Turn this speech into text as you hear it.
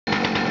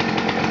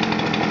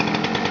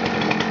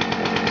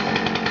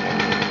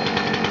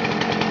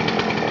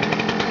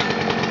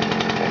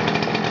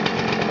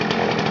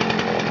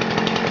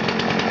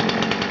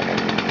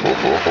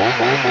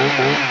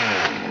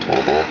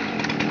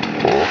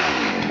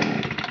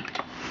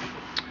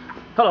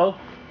Hello,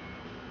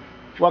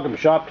 welcome to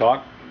Shop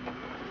Talk.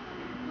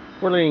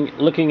 We're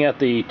looking at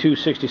the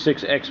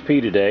 266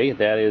 XP today.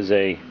 That is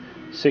a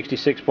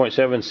 66.7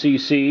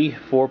 cc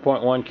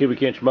 4.1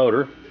 cubic inch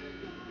motor.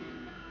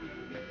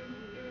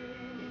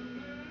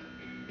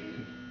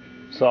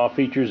 Saw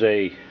features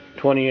a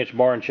 20-inch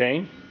bar and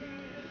chain.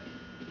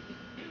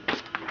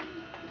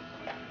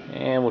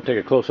 And we'll take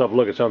a close-up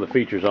look at some of the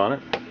features on it.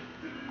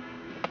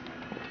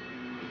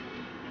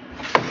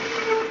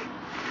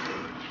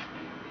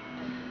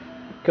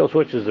 Kill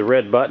switch is the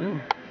red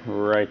button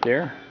right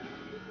there.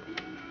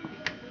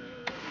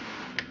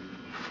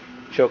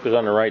 Choke is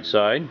on the right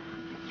side.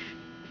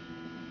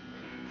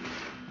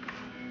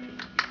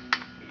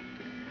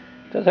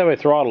 It does have a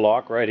throttle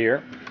lock right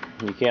here.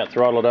 You can't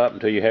throttle it up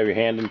until you have your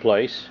hand in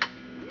place.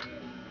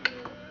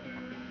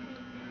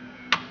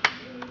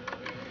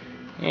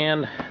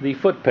 And the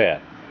foot pad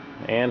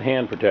and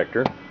hand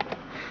protector.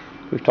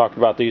 We've talked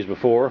about these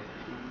before.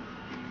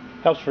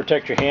 Helps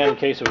protect your hand in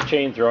case of a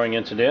chain throwing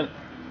incident.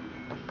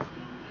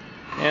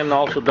 And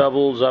also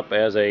doubles up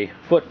as a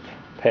foot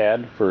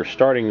pad for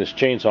starting this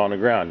chainsaw on the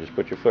ground. Just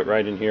put your foot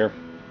right in here,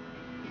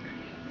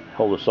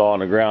 hold the saw on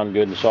the ground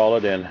good and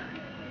solid, and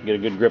get a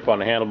good grip on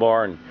the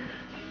handlebar, and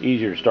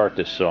easier to start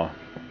this saw.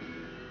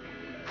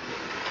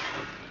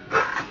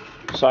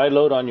 Side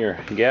load on your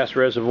gas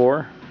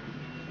reservoir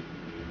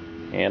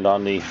and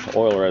on the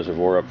oil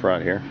reservoir up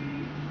front here.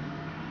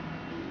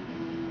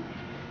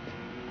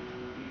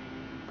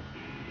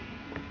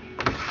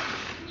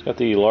 It's got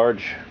the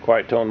large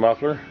quiet tone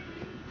muffler.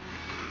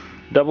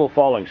 Double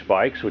falling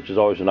spikes, which is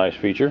always a nice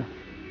feature.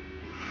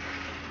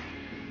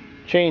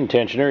 Chain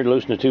tensioner to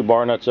loosen the two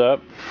bar nuts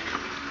up.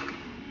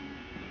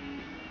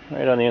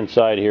 Right on the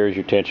inside here is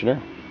your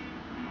tensioner.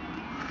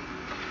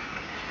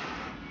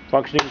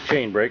 Functioning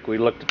chain brake, we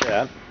looked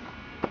at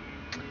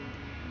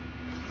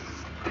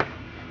that.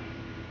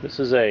 This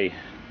is a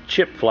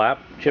chip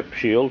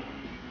shield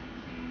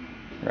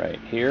right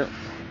here.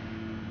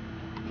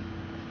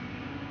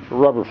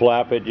 Rubber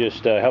flap, it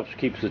just helps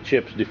keep the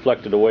chips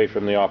deflected away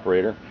from the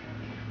operator.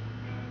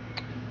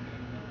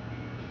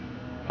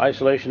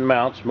 Isolation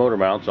mounts, motor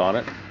mounts on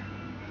it.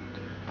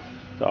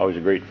 It's always a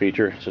great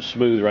feature. It's a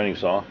smooth running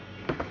saw.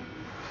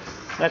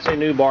 That's a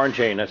new bar and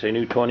chain. That's a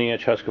new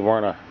 20-inch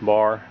Husqvarna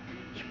bar,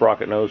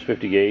 sprocket nose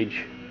 50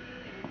 gauge,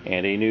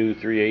 and a new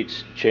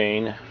 3/8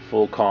 chain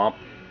full comp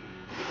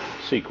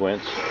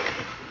sequence.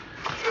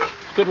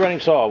 It's a good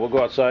running saw. We'll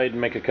go outside and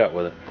make a cut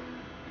with it.